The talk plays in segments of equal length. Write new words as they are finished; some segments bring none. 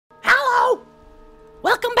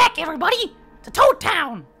back, everybody, to Toad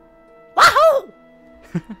Town! Wahoo!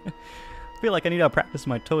 I feel like I need to practice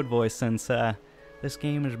my Toad voice since this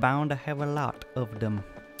game is bound to have a lot of them.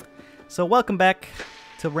 So welcome back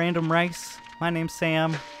to Random Rice. My name's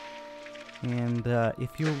Sam, and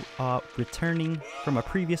if you are returning from a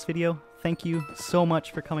previous video, thank you so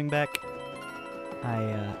much for coming back.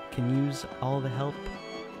 I can use all the help,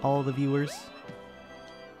 all the viewers.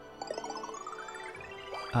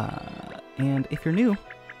 And if you're new,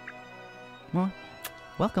 well,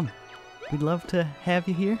 welcome. We'd love to have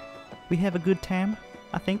you here. We have a good time,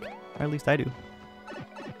 I think. Or at least I do.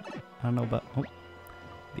 I don't know about... Oh,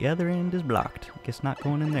 the other end is blocked. Guess not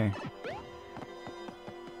going in there.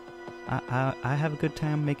 I have a good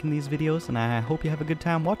time making these videos, and I hope you have a good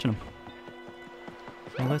time watching them.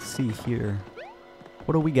 So let's see here.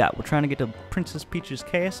 What do we got? We're trying to get to Princess Peach's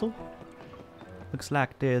castle. Looks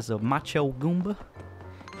like there's a macho Goomba.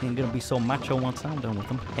 Ain't gonna be so macho once I'm done with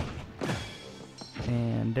him.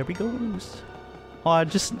 And there he goes. Oh, I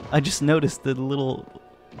just noticed the little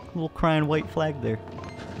crying white flag there.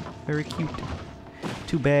 Very cute.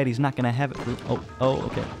 Too bad he's not gonna have it for... Oh,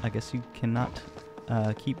 okay. I guess you cannot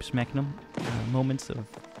keep smacking him. Moments of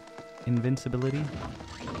invincibility.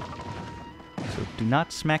 So do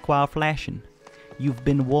not smack while flashing. You've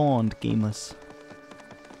been warned, gamers.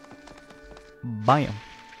 Bam.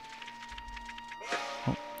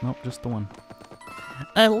 Oh, nope, just the one.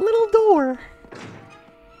 A little door.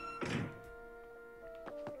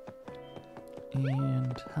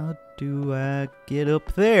 And how do I get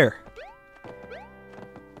up there?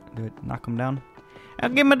 Do it, knock him down. Oh,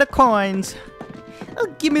 give me the coins. Oh,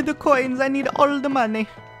 give me the coins. I need all the money.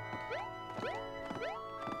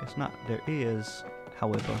 Guess not. There is,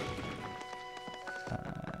 however,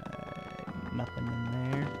 nothing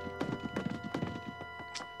in there.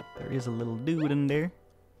 There is a little dude in there.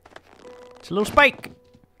 It's a little Spike.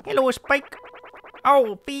 Hello, Spike.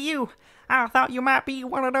 Oh, be you. I thought you might be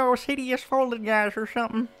one of those hideous folded guys or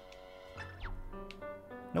something.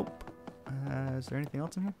 Nope. Is there anything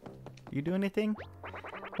else in here? Do you do anything?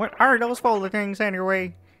 What are those folded things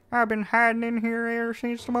anyway? I've been hiding in here ever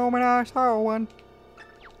since the moment I saw one.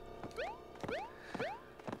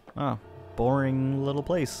 Oh, boring little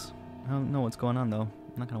place. I don't know what's going on though.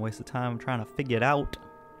 I'm not gonna waste the time trying to figure it out.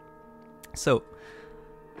 So,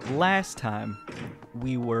 last time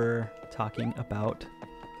we were talking about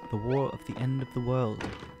the War of the End of the World,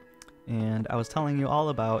 and I was telling you all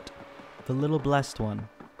about the little blessed one,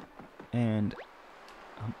 and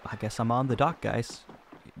I guess I'm on the dock, guys.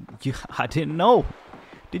 I didn't know.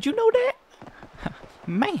 Did you know that?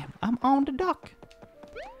 Man, I'm on the dock.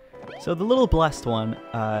 So the little blessed one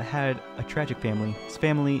had a tragic family. His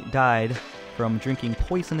family died from drinking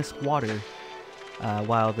poisonous water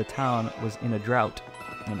while the town was in a drought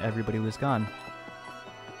and everybody was gone.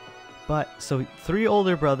 But, so 3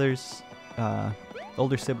 older brothers,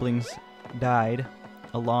 older siblings died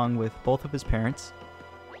along with both of his parents.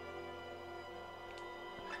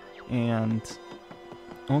 And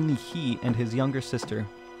only he and his younger sister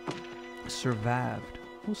survived.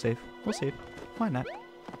 We'll save. We'll save. Why not?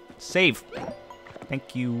 Save!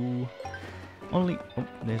 Thank you. Oh,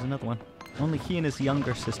 there's another one. Only he and his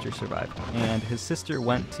younger sister survived. And his sister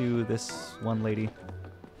went to this one lady.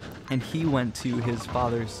 And he went to his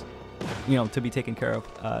father's, to be taken care of,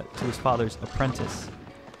 to his father's apprentice.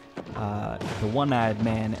 The one-eyed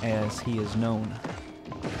man, as he is known.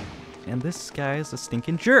 And this guy is a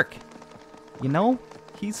stinking jerk.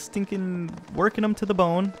 He's stinking working him to the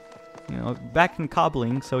bone. Back in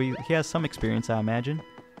cobbling, so he has some experience, I imagine.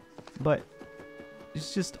 But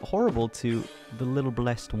it's just horrible to the little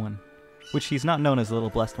blessed one. Which he's not known as the little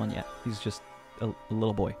blessed one yet. He's just a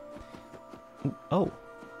little boy. Oh.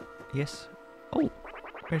 Yes. Oh.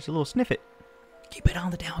 There's a little sniffet. Keep it on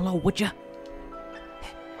the down low, would ya?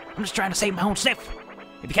 I'm just trying to save my own sniff.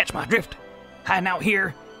 If you catch my drift. Hiding out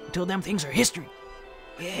here until them things are history.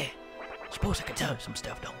 Yeah. Suppose I could tell you some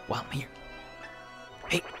stuff, though, while I'm here.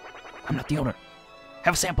 Hey, I'm not the owner.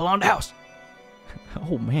 Have a sample on the house.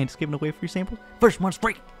 Oh man, just giving away free samples? First one's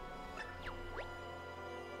free.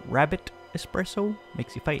 Rabbit espresso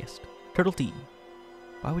makes you fast. Turtle tea.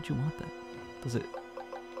 Why would you want that? Does it...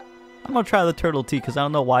 I'm gonna try the turtle tea because I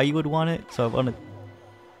don't know why you would want it, so I want to...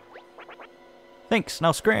 Thanks,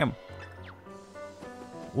 now scram.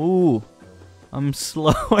 Ooh, I'm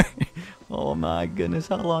slow. Oh my goodness,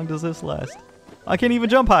 how long does this last? I can't even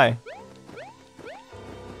jump high.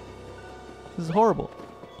 This is horrible.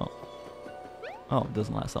 Oh, it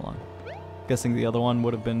doesn't last that long. Guessing the other one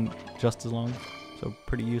would have been just as long. So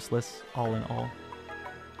pretty useless, all in all.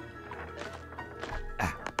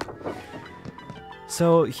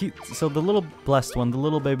 So the little blessed one, the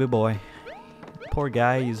little baby boy, poor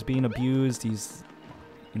guy, he's being abused. He's,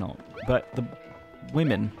 but the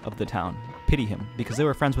women of the town pity him because they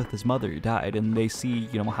were friends with his mother who died, and they see,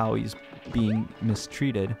 how he's being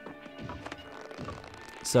mistreated.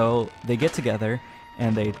 So they get together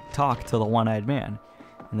and they talk to the one-eyed man,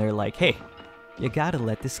 and they're like, "Hey, you gotta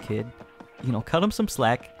let this kid, cut him some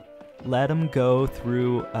slack, let him go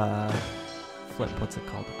through what's it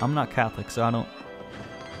called? I'm not Catholic, so I don't.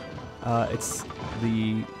 It's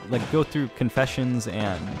the go through confessions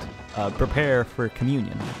and prepare for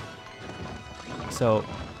communion." So,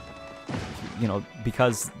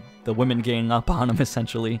 because the women gang up on him,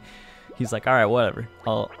 essentially, he's like, "All right, whatever.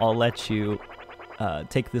 I'll let you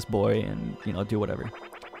take this boy and do whatever."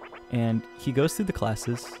 And he goes through the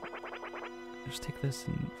classes. Just take this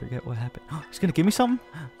and forget what happened. Oh, he's gonna give me something?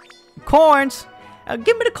 Coins!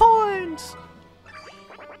 Give me the coins!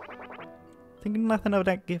 Thinking nothing of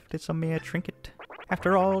that gift, it's a mere trinket.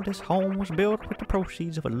 After all, this home was built with the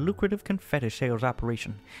proceeds of a lucrative confetti sales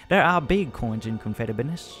operation. There are big coins in confetti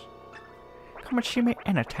business. Come and see me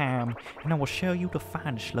anytime, and I will show you the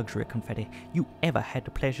finest luxury confetti you ever had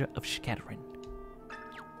the pleasure of scattering.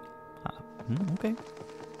 Okay.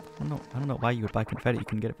 I don't know why you would buy confetti. You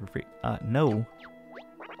can get it for free. No.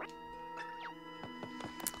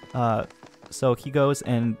 So he goes,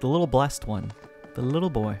 and the little blessed one, the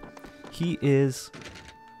little boy, he is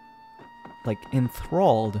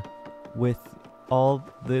enthralled with all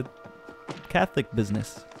the Catholic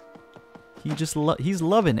business. He's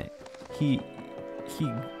loving it. He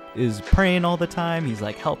is praying all the time. He's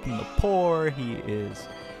helping the poor.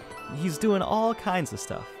 He's doing all kinds of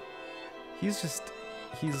stuff. He's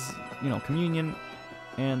communion,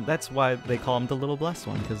 and that's why they call him the little blessed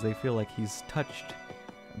one, because they feel like he's touched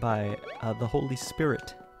by the Holy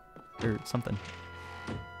Spirit or something.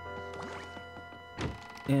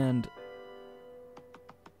 And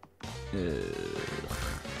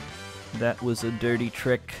that was a dirty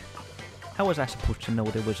trick. How was I supposed to know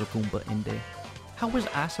there was a Goomba in there? How was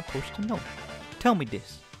I supposed to know? Tell me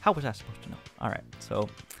this. How was I supposed to know? Alright, so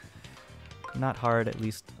not hard, at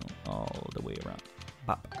least all the way around.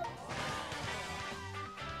 Bop.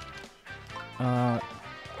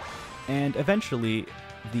 And eventually,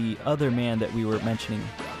 the other man that we were mentioning,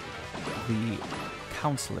 the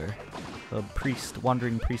counselor, the priest,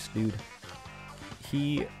 wandering priest dude,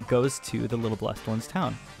 he goes to the little blessed one's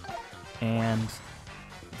town. And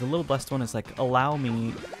the little blessed one is like, "Allow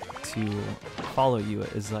me to follow you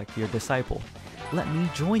as your disciple. Let me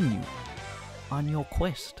join you on your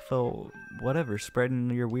quest for whatever, spreading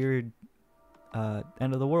your weird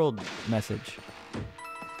end of the world message."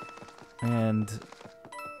 And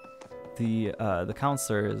the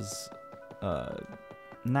counselor is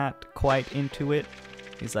not quite into it.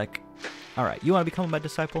 He's like, "All right, you want to become my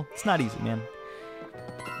disciple? It's not easy, man.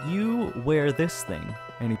 You wear this thing,"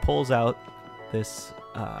 and he pulls out this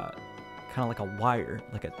kind of like a wire,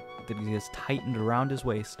 that he has tightened around his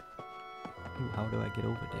waist. Ooh, how do I get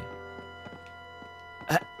over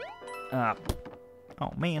there?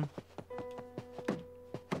 Oh man.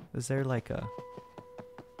 Is there there's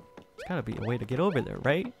gotta be a way to get over there,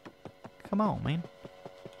 right? Come on, man.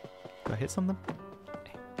 Do I hit something?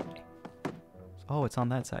 Oh, it's on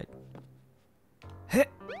that side.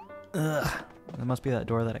 Ugh. That must be that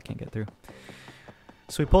door that I can't get through.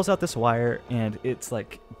 So he pulls out this wire, and it's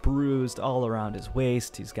bruised all around his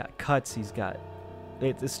waist. He's got cuts.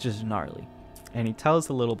 It's just gnarly. And he tells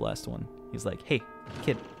the little blessed one, he's like, "Hey,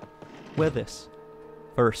 kid, wear this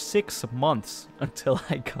for 6 months until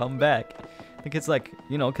I come back." I think it's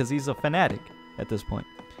because he's a fanatic at this point.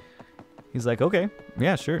 He's like, "Okay,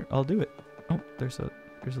 yeah, sure, I'll do it." Oh, there's a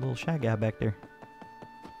little shy guy back there.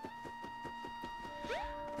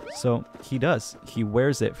 So he does. He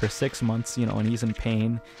wears it for 6 months, and he's in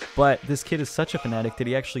pain. But this kid is such a fanatic that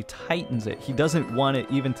he actually tightens it. He doesn't want it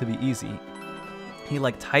even to be easy. He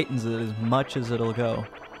tightens it as much as it'll go,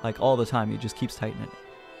 all the time. He just keeps tightening it.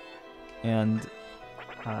 And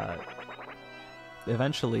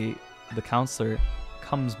eventually, the counselor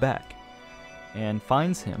comes back and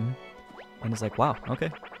finds him, and is like, "Wow,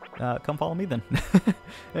 okay, come follow me then."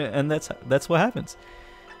 And that's what happens.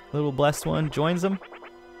 Little blessed one joins him,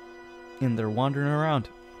 and they're wandering around,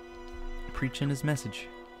 preaching his message.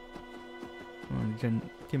 Well, you can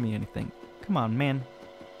give me anything. Come on, man.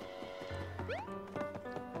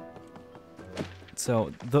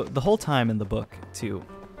 So the whole time in the book, too,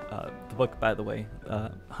 the book, by the way,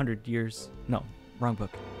 100 years, no, wrong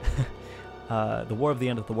book. The War of the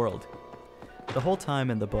End of the World. The whole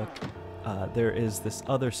time in the book, there is this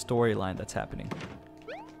other storyline that's happening.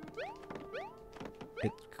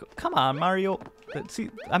 Come on, Mario. See,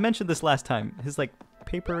 I mentioned this last time. His, like,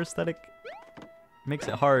 paper aesthetic makes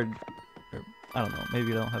it hard. Or, I don't know. Maybe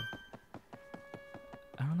you don't have...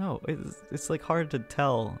 I don't know. It's like hard to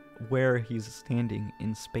tell where he's standing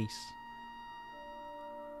in space.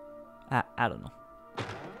 I don't know.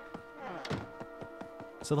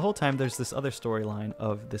 So the whole time there's this other storyline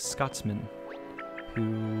of this Scotsman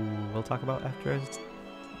who we'll talk about after I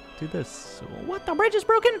do this. So, what, the bridge is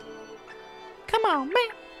broken? Come on, man.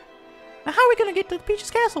 Now how are we gonna get to the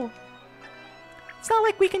Peach's castle? It's not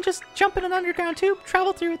like we can just jump in an underground tube,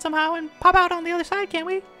 travel through it somehow, and pop out on the other side, can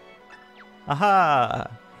we?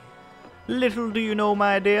 Aha! Little do you know,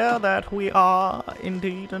 my dear, that we are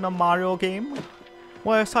indeed in a Mario game,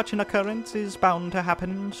 where such an occurrence is bound to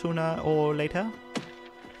happen sooner or later.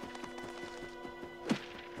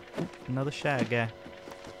 Ooh, another shag guy.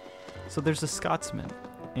 So there's a Scotsman,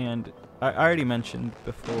 and I already mentioned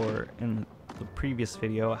before in the previous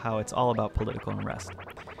video how it's all about political unrest.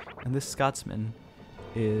 And this Scotsman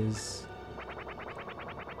is...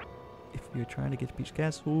 If you're trying to get to Peach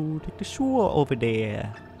Castle, take the shore over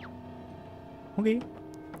there. Okay.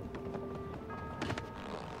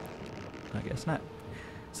 I guess not.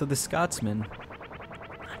 So the Scotsman...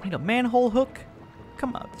 I need a manhole hook?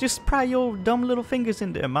 Come on, just pry your dumb little fingers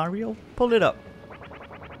in there, Mario. Pull it up.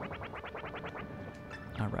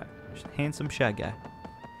 Alright, handsome shy guy.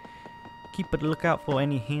 Keep a lookout for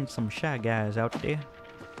any handsome shy guys out there.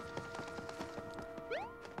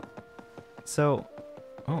 So...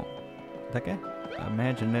 Oh, that guy? I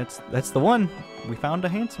imagine that's the one. We found a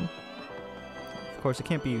handsome. Of course, it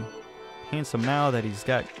can't be handsome now that he's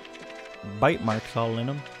got bite marks all in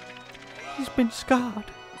him. He's been scarred.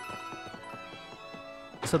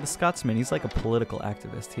 So the Scotsman, he's like a political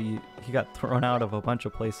activist. He got thrown out of a bunch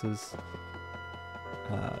of places.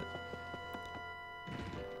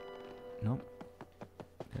 Nope.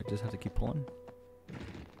 I just have to keep pulling.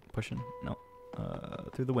 Pushing. No.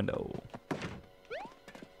 Through the window.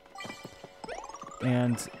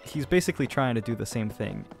 And he's basically trying to do the same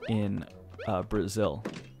thing in Brazil.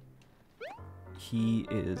 He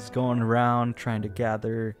is going around trying to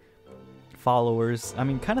gather followers. I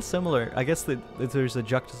mean, kind of similar. I guess that there's a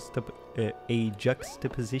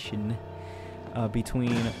juxtaposition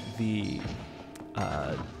between the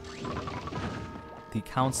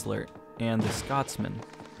counselor and the Scotsman,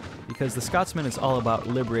 because the Scotsman is all about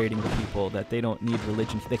liberating the people, that they don't need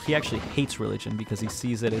religion. That he actually hates religion because he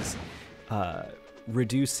sees it as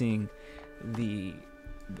reducing the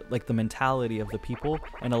mentality of the people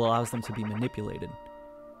and allows them to be manipulated.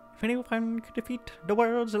 If anyone could defeat the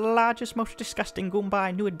world's largest, most disgusting Goomba,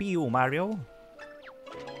 I knew it'd be you, Mario.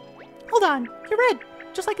 Hold on, you're red,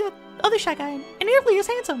 just like the other shy guy, and nearly as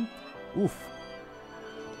handsome. Oof.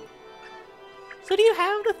 So do you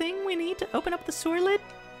have the thing we need to open up the sewer lid?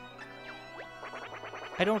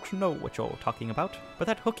 I don't know what you're talking about, but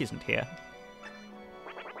that hook isn't here.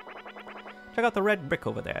 Check out the red brick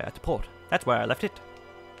over there at the port. That's where I left it.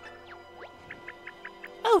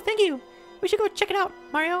 Oh, thank you. We should go check it out,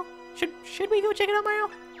 Mario. Should we go check it out, Mario?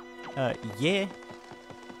 Yeah.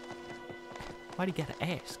 Why do you gotta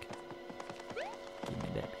ask? Give me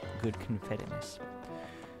that good confetti-ness.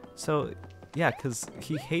 So, yeah, because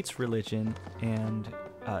he hates religion and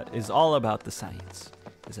is all about the science.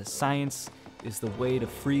 Because science is the way to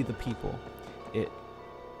free the people. It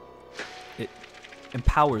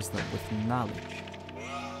empowers them with knowledge.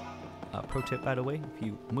 Pro tip, by the way, if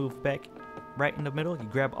you move back right in the middle, you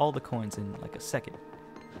grab all the coins in like a second.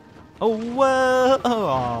 Oh, whoa!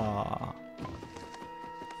 Oh.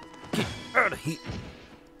 Get out of here!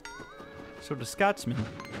 So the Scotsman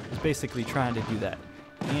is basically trying to do that.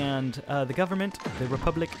 And the government, the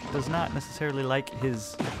Republic, does not necessarily like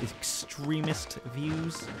his extremist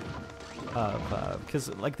views.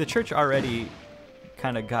 Because, like, the church already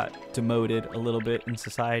kind of got demoted a little bit in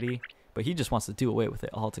society, but he just wants to do away with it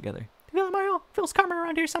altogether. Feel it, Mario? Feels karma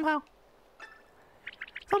around here somehow.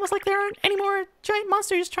 It's almost like there aren't any more giant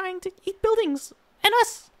monsters trying to eat buildings. And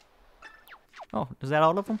us! Oh, is that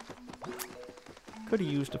all of them? Could have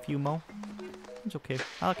used a few more. It's okay.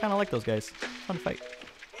 I kind of like those guys. Fun fight.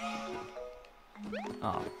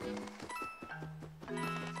 Oh.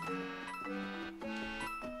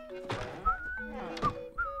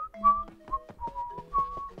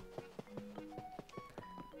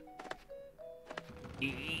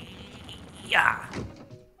 Yeah.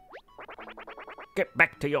 Get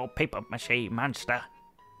back to your paper mache monster.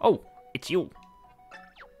 Oh, it's you.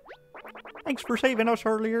 Thanks for saving us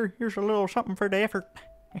earlier. Here's a little something for the effort.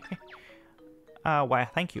 Why,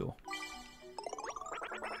 thank you.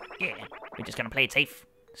 Yeah, we're just gonna play it safe.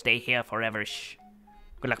 Stay here forever. Shh.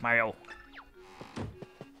 Good luck, Mario.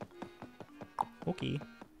 Okay.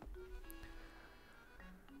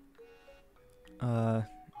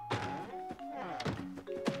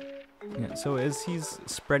 Yeah, so as he's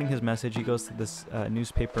spreading his message, he goes to this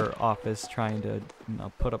newspaper office trying to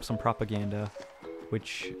put up some propaganda,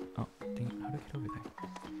 which... Oh, dang it, how do I get over there?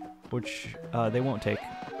 Which they won't take,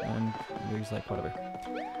 and he's like, whatever.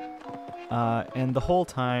 And the whole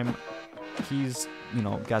time, he's,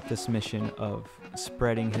 got this mission of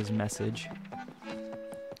spreading his message.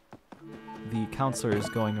 The counselor is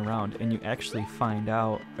going around, and you actually find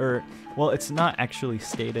out, well, it's not actually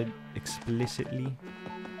stated explicitly.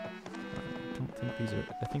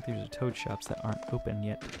 I think these are toad shops that aren't open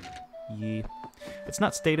yet. Yeah. It's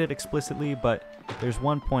not stated explicitly, but there's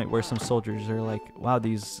one point where some soldiers are like, wow,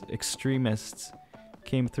 these extremists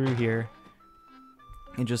came through here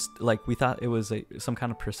and just, like, we thought it was some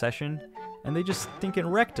kind of procession, and they just stinking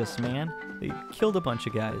wrecked us, man. They killed a bunch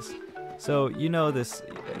of guys. So, this,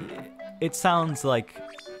 it sounds like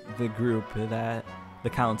the group that the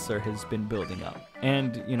counselor has been building up.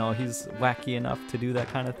 And, he's wacky enough to do that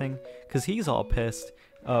kind of thing, because he's all pissed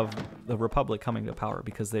of the Republic coming to power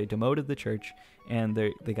because they demoted the church, and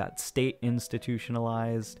they got state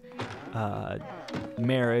institutionalized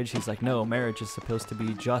marriage. He's like, no, marriage is supposed to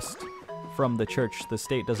be just from the church. The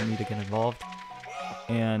state doesn't need to get involved.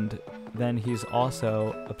 And then he's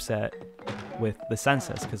also upset with the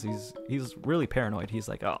census because he's really paranoid. He's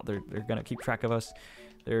like, oh, they're gonna keep track of us.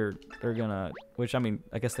 They're gonna, which, I mean,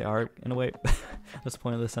 I guess they are in a way. That's the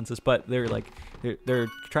point of the census. But they're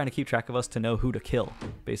trying to keep track of us to know who to kill,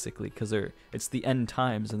 basically, because it's the end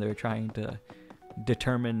times, and they're trying to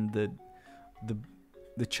determine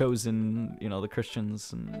the chosen, the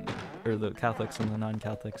Christians or the Catholics and the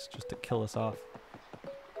non-Catholics, just to kill us off.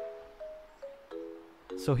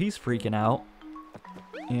 So he's freaking out,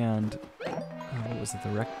 and what was it?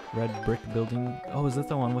 The red brick building? Oh, is that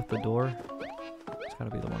the one with the door? It's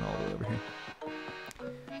gotta be the one all the way over here.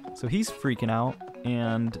 So he's freaking out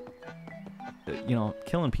and,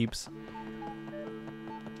 killing peeps.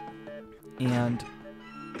 And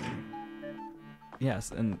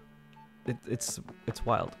yes, and it's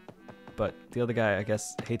wild. But the other guy, I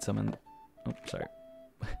guess, hates him and... Oh, sorry.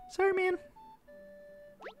 Sorry, man.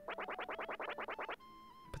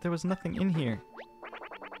 But there was nothing in here.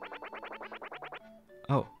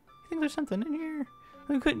 Oh. You think there's something in here?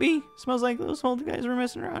 It could be. Smells like those old guys were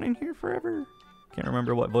messing around in here forever. Can't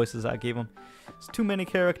remember what voices I gave them. It's too many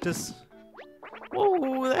characters.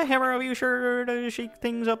 Whoa, that hammer of you sure to shake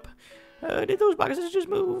things up. Did those boxes just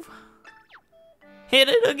move? Hit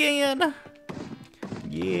it again.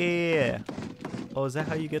 Yeah. Oh, is that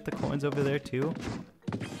how you get the coins over there too?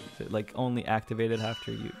 Is it like only activated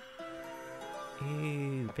after you?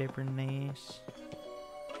 Ew, very nice.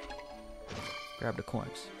 Grab the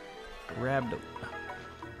coins. Grab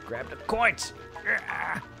the coins.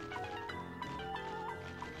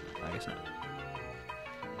 I guess not.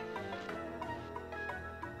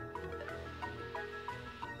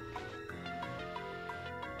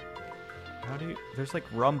 How do you... There's like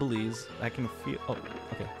rumblies. I can feel... Oh,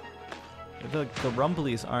 okay. The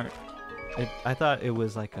rumblies aren't... I thought it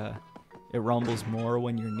was like a... It rumbles more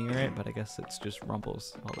when you're near it, but I guess it's just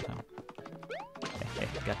rumbles all the time. Hey,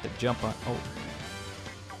 got to jump on... Oh.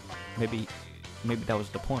 Maybe that was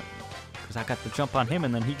the point. Because I got to jump on him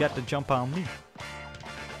and then he got to jump on me.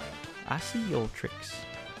 I see your tricks.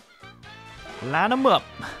 Line them up.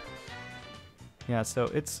 Yeah, so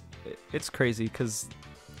it's crazy because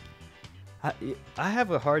I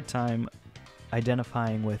have a hard time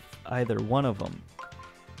identifying with either one of them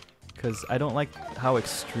because I don't like how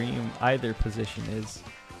extreme either position is.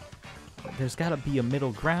 There's got to be a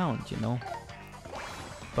middle ground,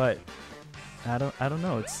 But I don't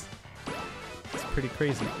know. It's pretty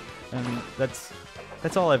crazy, and that's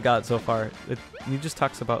all I've got so far. He just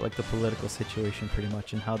talks about like the political situation pretty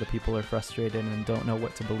much and how the people are frustrated and don't know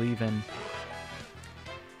what to believe in.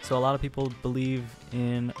 So a lot of people believe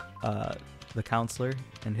in the counselor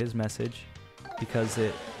and his message because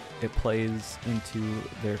it plays into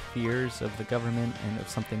their fears of the government and of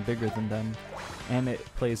something bigger than them, and it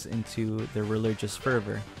plays into their religious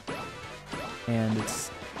fervor. And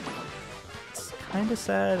it's kind of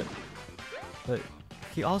sad, but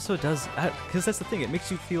he also does, because that's the thing, it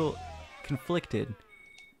makes you feel conflicted,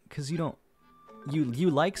 because you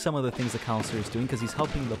like some of the things the counselor is doing, because he's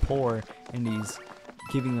helping the poor, and he's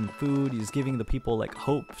giving them food, he's giving the people like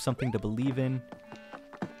hope, something to believe in.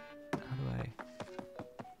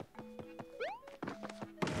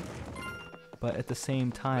 But at the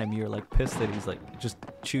same time, you're like pissed that he's like just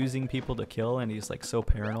choosing people to kill, and he's like so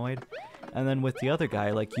paranoid. And then with the other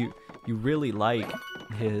guy, like you really like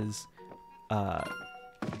his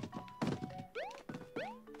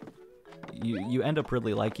you end up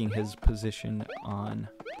really liking his position on,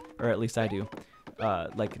 or at least I do.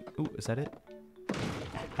 Like, ooh, is that it?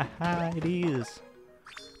 Haha, it is.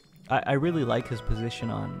 I really like his position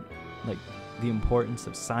on, like, the importance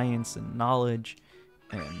of science and knowledge,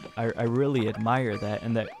 and I really admire that,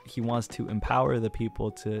 and that he wants to empower the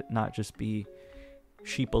people to not just be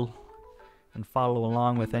sheeple and follow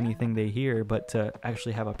along with anything they hear, but to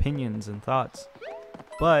actually have opinions and thoughts.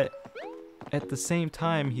 But at the same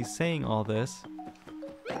time he's saying all this,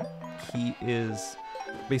 he is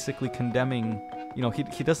basically condemning, you know,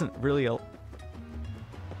 he doesn't really,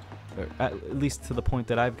 at least to the point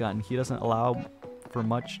that I've gotten, he doesn't allow for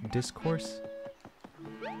much discourse.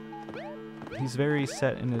 He's very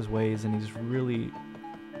set in his ways, and he's really,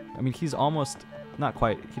 I mean, he's almost, not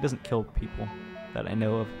quite, he doesn't kill people that I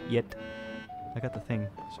know of yet. I got the thing,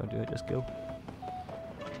 so do I just go?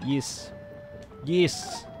 Yes.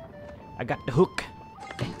 Yes. I got the hook.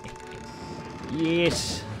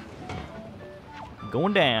 Yes.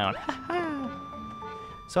 Going down.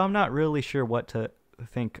 So I'm not really sure what to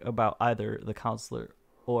think about either the counselor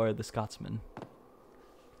or the Scotsman.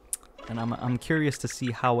 And I'm curious to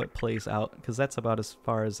see how it plays out, because that's about as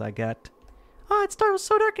far as I get. Oh, it's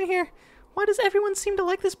so dark in here. Why does everyone seem to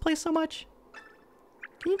like this place so much?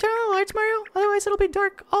 Can you turn on the lights, Mario? Otherwise it'll be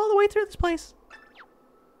dark all the way through this place.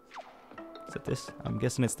 Is it this? I'm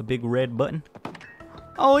guessing it's the big red button.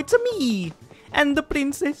 Oh, it's me! And the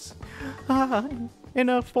princess. In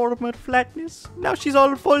her former flatness. Now she's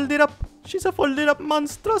all folded up. She's a folded up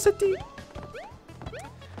monstrosity.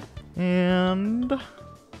 And I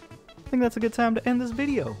think that's a good time to end this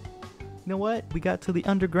video. You know what? We got to the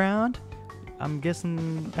underground. I'm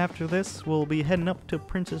guessing after this we'll be heading up to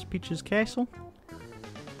Princess Peach's castle.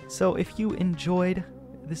 So if you enjoyed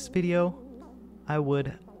this video, I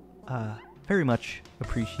would very much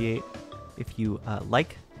appreciate if you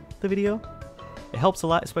like the video. It helps a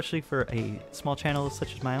lot, especially for a small channel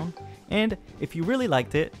such as my own. And if you really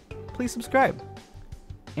liked it, please subscribe.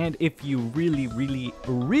 And if you really, really,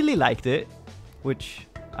 really liked it, which,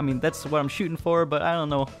 I mean, that's what I'm shooting for, but I don't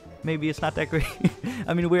know, maybe it's not that great.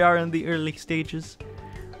 I mean, we are in the early stages.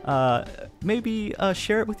 Maybe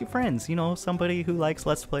share it with your friends, you know, somebody who likes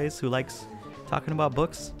Let's Plays, who likes talking about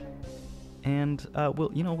books. And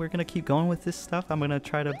you know, we're gonna keep going with this stuff. I'm gonna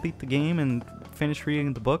try to beat the game and finish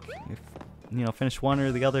reading the book. If, you know, finish one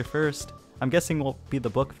or the other first. I'm guessing we'll be the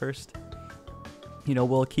book first. You know,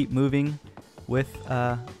 we'll keep moving with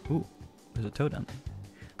ooh, there's a toad down there.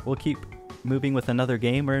 We'll keep moving with another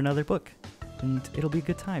game or another book, and it'll be a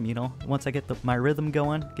good time, you know, once I get my rhythm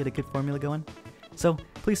going, get a good formula going. So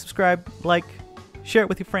please subscribe, like, share it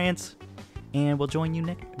with your friends, and we'll join you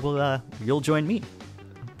next. You'll join me.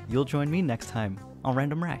 You'll join me next time on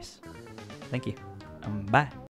Random Rice. Thank you. Bye.